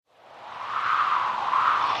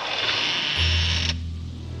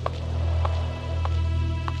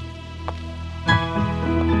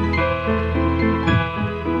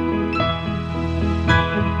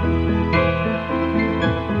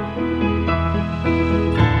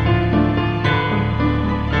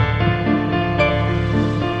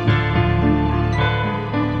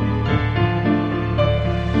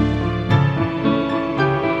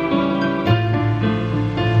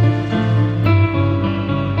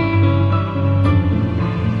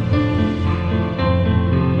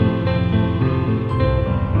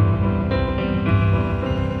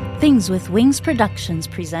Songs with Wings Productions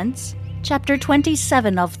presents Chapter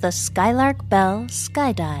 27 of the Skylark Bell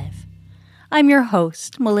Skyedive. I'm your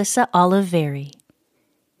host, Melissa Oliveri.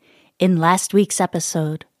 In last week's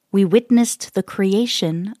episode, we witnessed the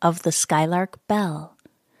creation of the Skylark Bell,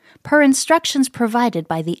 per instructions provided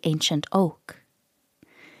by the ancient oak.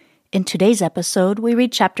 In today's episode, we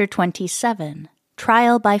read Chapter 27,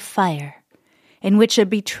 Trial by Fire, in which a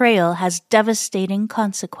betrayal has devastating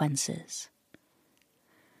consequences.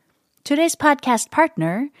 Today's podcast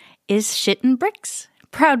partner is Shit and Bricks,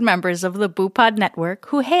 proud members of the BooPod network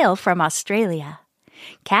who hail from Australia.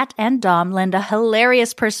 Kat and Dom lend a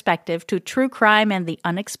hilarious perspective to true crime and the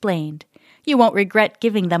unexplained. You won't regret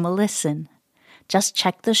giving them a listen. Just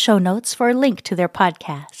check the show notes for a link to their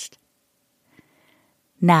podcast.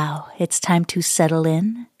 Now it's time to settle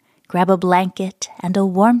in, grab a blanket and a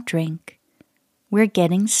warm drink. We're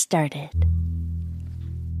getting started.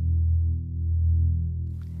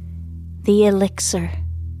 The elixir.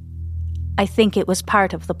 I think it was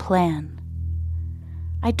part of the plan.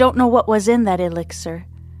 I don't know what was in that elixir.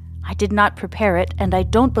 I did not prepare it, and I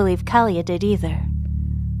don't believe Kalia did either.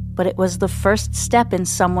 But it was the first step in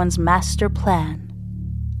someone's master plan.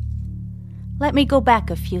 Let me go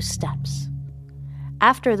back a few steps.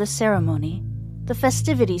 After the ceremony, the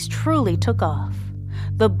festivities truly took off.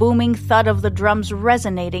 The booming thud of the drums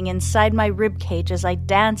resonating inside my ribcage as I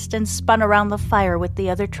danced and spun around the fire with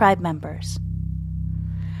the other tribe members.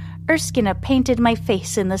 Erskina painted my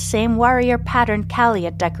face in the same warrior pattern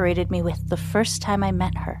Kalia decorated me with the first time I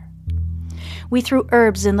met her. We threw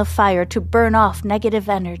herbs in the fire to burn off negative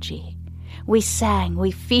energy. We sang,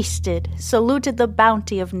 we feasted, saluted the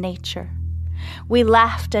bounty of nature. We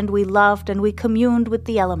laughed and we loved and we communed with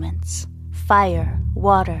the elements: fire,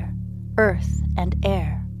 water, earth, and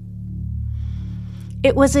air.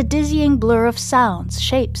 It was a dizzying blur of sounds,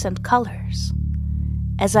 shapes, and colors.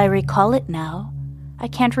 As I recall it now, I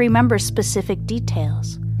can't remember specific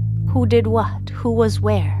details. Who did what? Who was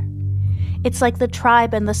where? It's like the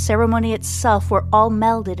tribe and the ceremony itself were all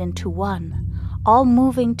melded into one, all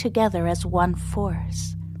moving together as one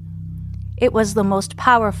force. It was the most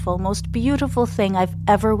powerful, most beautiful thing I've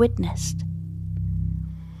ever witnessed.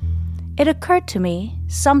 It occurred to me,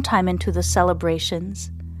 sometime into the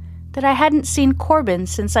celebrations, that I hadn't seen Corbin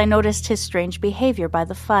since I noticed his strange behavior by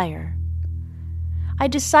the fire. I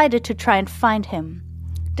decided to try and find him,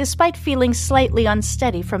 despite feeling slightly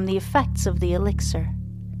unsteady from the effects of the elixir.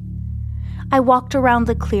 I walked around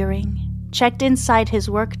the clearing, checked inside his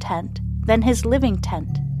work tent, then his living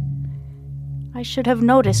tent. I should have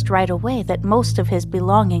noticed right away that most of his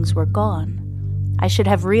belongings were gone. I should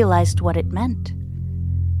have realized what it meant.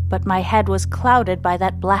 But my head was clouded by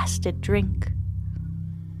that blasted drink.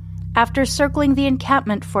 After circling the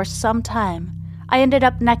encampment for some time, I ended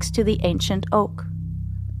up next to the ancient oak.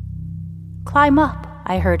 "Climb up,"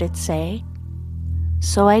 I heard it say.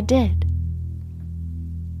 So I did.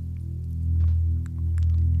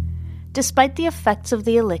 Despite the effects of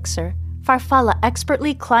the elixir, Farfalla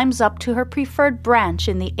expertly climbs up to her preferred branch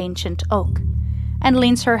in the ancient oak and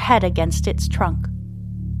leans her head against its trunk.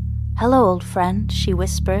 "Hello, old friend," she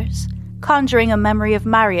whispers, conjuring a memory of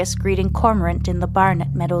Marius greeting Cormorant in the barn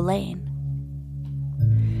at Meadow Lane.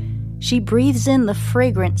 She breathes in the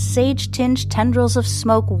fragrant, sage-tinged tendrils of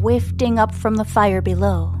smoke wafting up from the fire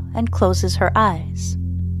below and closes her eyes.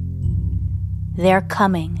 "They're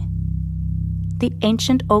coming." The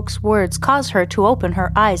ancient oak's words cause her to open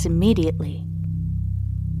her eyes immediately.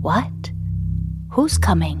 "What? Who's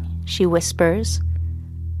coming?" she whispers.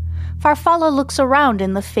 Farfalla looks around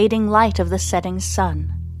in the fading light of the setting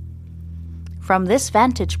sun. From this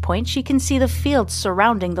vantage point, she can see the fields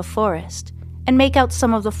surrounding the forest and make out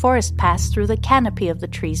some of the forest paths through the canopy of the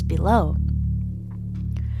trees below.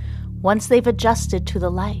 Once they've adjusted to the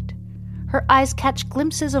light, her eyes catch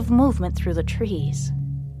glimpses of movement through the trees.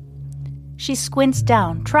 She squints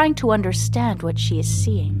down, trying to understand what she is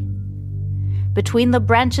seeing. Between the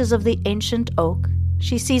branches of the ancient oak,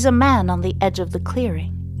 she sees a man on the edge of the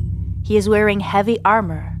clearing. He is wearing heavy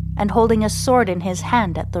armor and holding a sword in his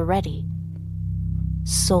hand at the ready.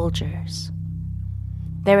 Soldiers.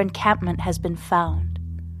 Their encampment has been found.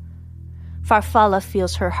 Farfalla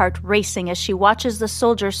feels her heart racing as she watches the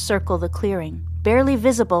soldiers circle the clearing, barely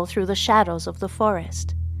visible through the shadows of the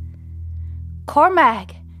forest.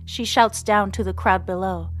 "Cormag!" she shouts down to the crowd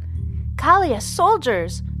below. "Kalia,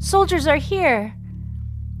 soldiers! Soldiers are here!"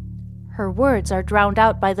 Her words are drowned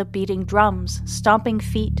out by the beating drums, stomping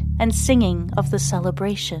feet, and singing of the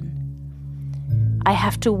celebration. "I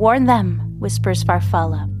have to warn them," whispers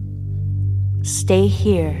Farfalla. "Stay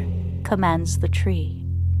here," commands the tree.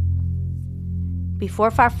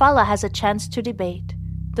 Before Farfalla has a chance to debate,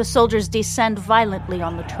 The soldiers descend violently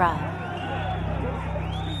on the tribe.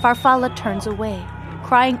 Farfalla turns away,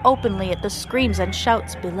 crying openly at the screams and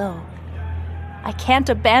shouts below. "I can't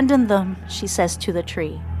abandon them," she says to the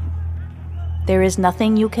tree. "There is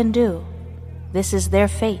nothing you can do. This is their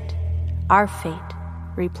fate, our fate,"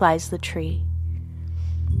 replies the tree.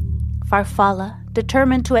 Farfalla,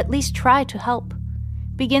 determined to at least try to help,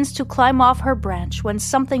 begins to climb off her branch when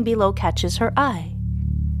something below catches her eye.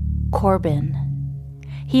 Corbin.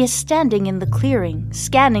 He is standing in the clearing,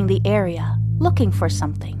 scanning the area, looking for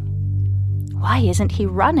something. Why isn't he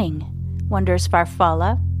running? Wonders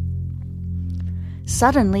Farfalla.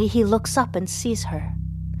 Suddenly he looks up and sees her.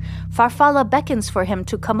 Farfalla beckons for him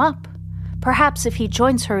to come up. Perhaps if he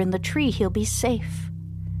joins her in the tree, he'll be safe.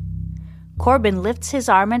 Corbin lifts his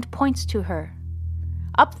arm and points to her.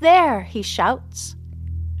 "Up there!" he shouts.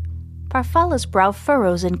 Farfalla's brow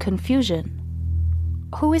furrows in confusion.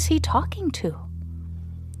 Who is he talking to?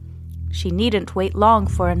 She needn't wait long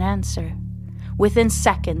for an answer. Within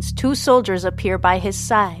seconds, 2 soldiers appear by his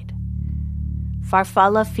side.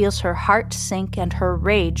 Farfalla feels her heart sink and her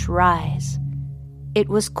rage rise. It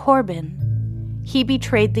was Corbin. He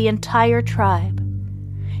betrayed the entire tribe.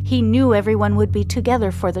 He knew everyone would be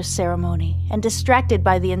together for the ceremony and distracted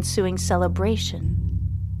by the ensuing celebration.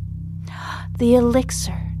 The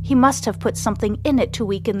elixir. He must have put something in it to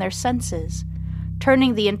weaken their senses,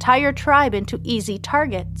 turning the entire tribe into easy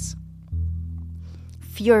targets.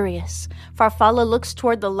 Furious, Farfalla looks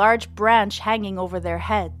toward the large branch hanging over their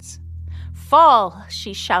heads. "Fall!"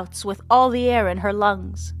 she shouts with all the air in her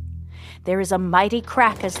lungs. There is a mighty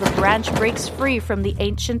crack as the branch breaks free from the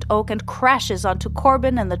ancient oak and crashes onto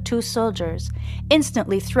Corbin and the 2 soldiers,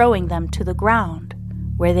 instantly throwing them to the ground,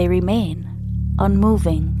 where they remain,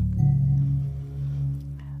 unmoving.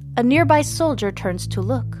 A nearby soldier turns to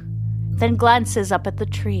look, then glances up at the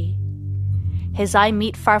tree. His eye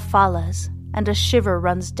meets Farfalla's, and a shiver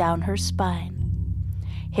runs down her spine.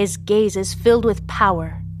 His gaze is filled with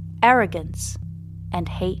power, arrogance, and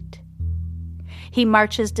hate. He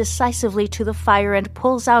marches decisively to the fire and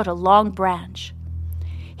pulls out a long branch.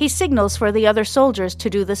 He signals for the other soldiers to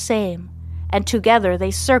do the same, and together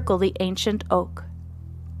they circle the ancient oak.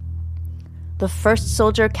 The first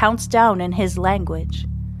soldier counts down in his language,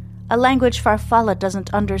 a language Farfalla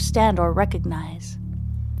doesn't understand or recognize.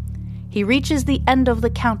 He reaches the end of the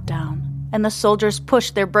countdown, and the soldiers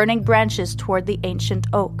push their burning branches toward the ancient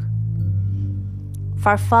oak.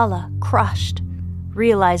 Farfalla, crushed,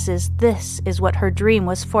 realizes this is what her dream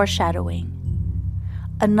was foreshadowing.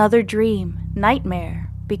 Another dream, nightmare,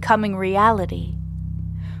 becoming reality.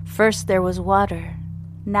 First there was water,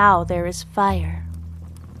 now there is fire.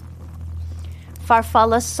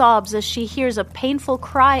 Farfalla sobs as she hears a painful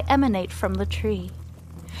cry emanate from the tree.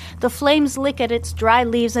 The flames lick at its dry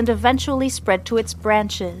leaves and eventually spread to its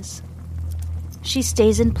branches. She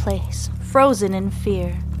stays in place, frozen in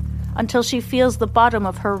fear, until she feels the bottom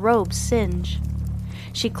of her robe singe.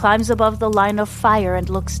 She climbs above the line of fire and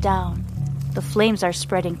looks down. The flames are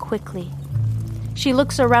spreading quickly. She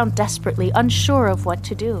looks around desperately, unsure of what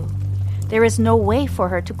to do. There is no way for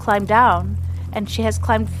her to climb down, and she has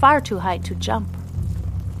climbed far too high to jump.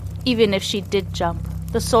 Even if she did jump,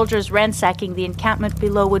 the soldiers ransacking the encampment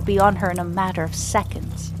below would be on her in a matter of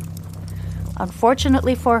seconds.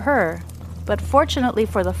 Unfortunately for her, but fortunately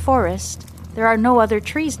for the forest, there are no other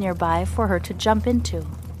trees nearby for her to jump into.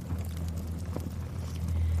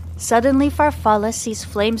 Suddenly Farfalla sees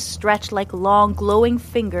flames stretch like long, glowing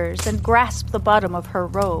fingers and grasp the bottom of her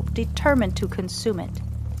robe, determined to consume it.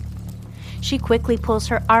 She quickly pulls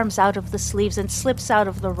her arms out of the sleeves and slips out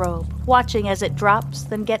of the robe, watching as it drops,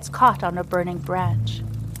 then gets caught on a burning branch.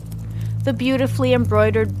 The beautifully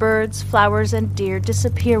embroidered birds, flowers, and deer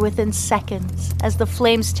disappear within seconds as the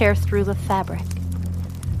flames tear through the fabric.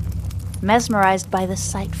 Mesmerized by the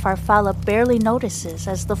sight, Farfalla barely notices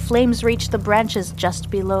as the flames reach the branches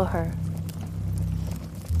just below her.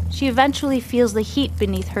 She eventually feels the heat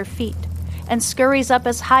beneath her feet and scurries up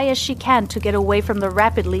as high as she can to get away from the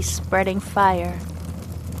rapidly spreading fire.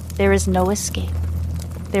 There is no escape.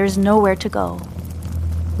 There is nowhere to go.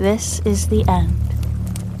 This is the end.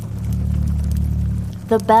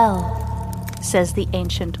 "The bell," says the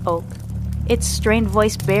ancient oak, its strained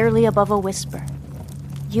voice barely above a whisper.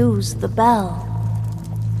 "Use the bell."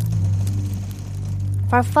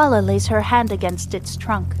 Farfalla lays her hand against its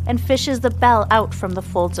trunk and fishes the bell out from the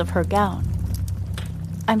folds of her gown.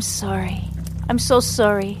 "I'm sorry. I'm so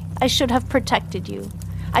sorry. I should have protected you.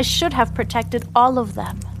 I should have protected all of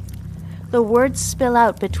them." The words spill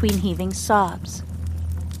out between heaving sobs.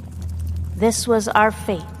 "This was our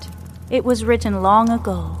fate. It was written long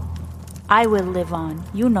ago. I will live on,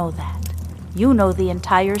 you know that. You know the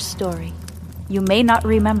entire story. You may not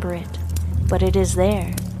remember it, but it is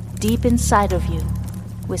there, deep inside of you,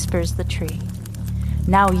 whispers the tree.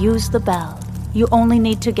 Now use the bell. You only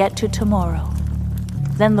need to get to tomorrow.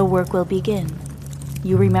 Then the work will begin.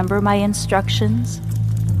 You remember my instructions?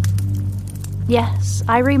 Yes,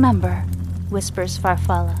 I remember, whispers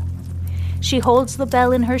Farfalla. She holds the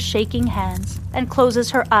bell in her shaking hands and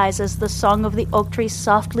closes her eyes as the song of the oak tree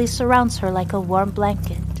softly surrounds her like a warm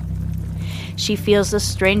blanket. She feels the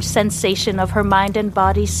strange sensation of her mind and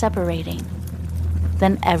body separating.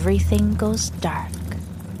 Then everything goes dark.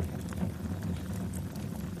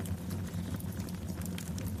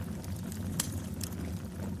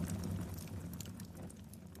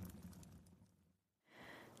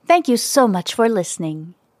 Thank you so much for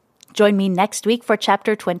listening. Join me next week for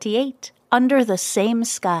Chapter 28, Under the Same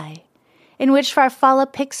Sky, in which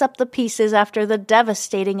Farfalla picks up the pieces after the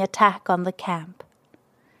devastating attack on the camp.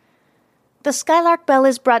 The Skylark Bell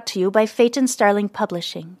is brought to you by Phaeton Starling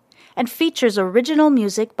Publishing and features original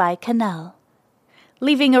music by Canal.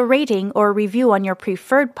 Leaving a rating or review on your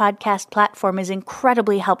preferred podcast platform is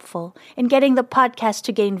incredibly helpful in getting the podcast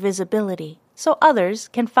to gain visibility, so others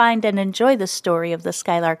can find and enjoy the story of the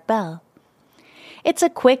Skylark Bell. It's a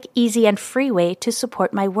quick, easy, and free way to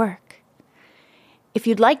support my work. If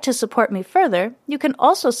you'd like to support me further, you can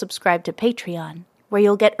also subscribe to Patreon, where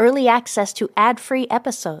you'll get early access to ad-free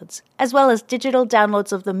episodes, as well as digital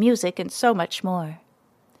downloads of the music and so much more.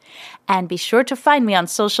 And be sure to find me on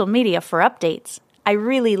social media for updates. I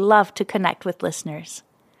really love to connect with listeners.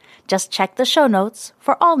 Just check the show notes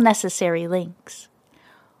for all necessary links.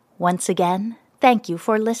 Once again, thank you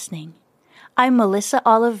for listening. I'm Melissa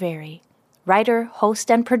Oliveri, writer, host,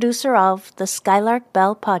 and producer of the Skylark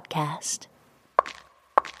Bell podcast.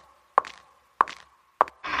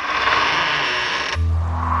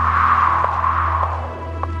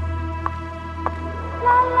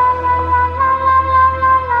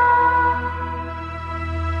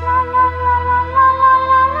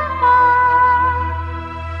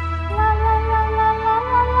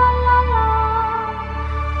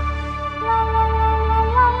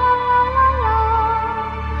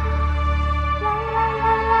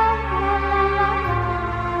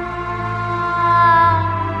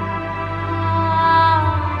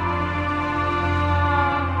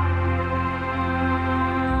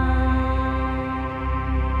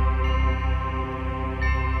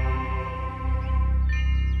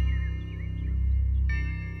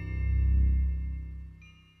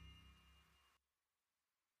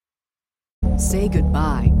 Say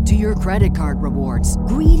goodbye to your credit card rewards.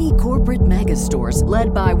 Greedy corporate mega stores,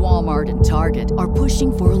 led by Walmart and Target, are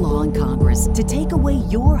pushing for a law in Congress to take away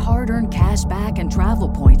your hard-earned cash back and travel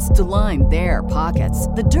points to line their pockets.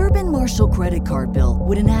 The Durbin-Marshall credit card bill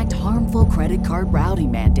would enact harmful credit card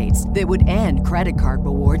routing mandates that would end credit card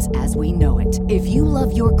rewards as we know it. If you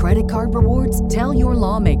love your credit card rewards, tell your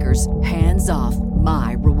lawmakers, hands off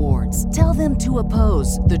my rewards. Tell them to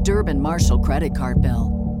oppose the Durbin-Marshall credit card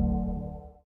bill.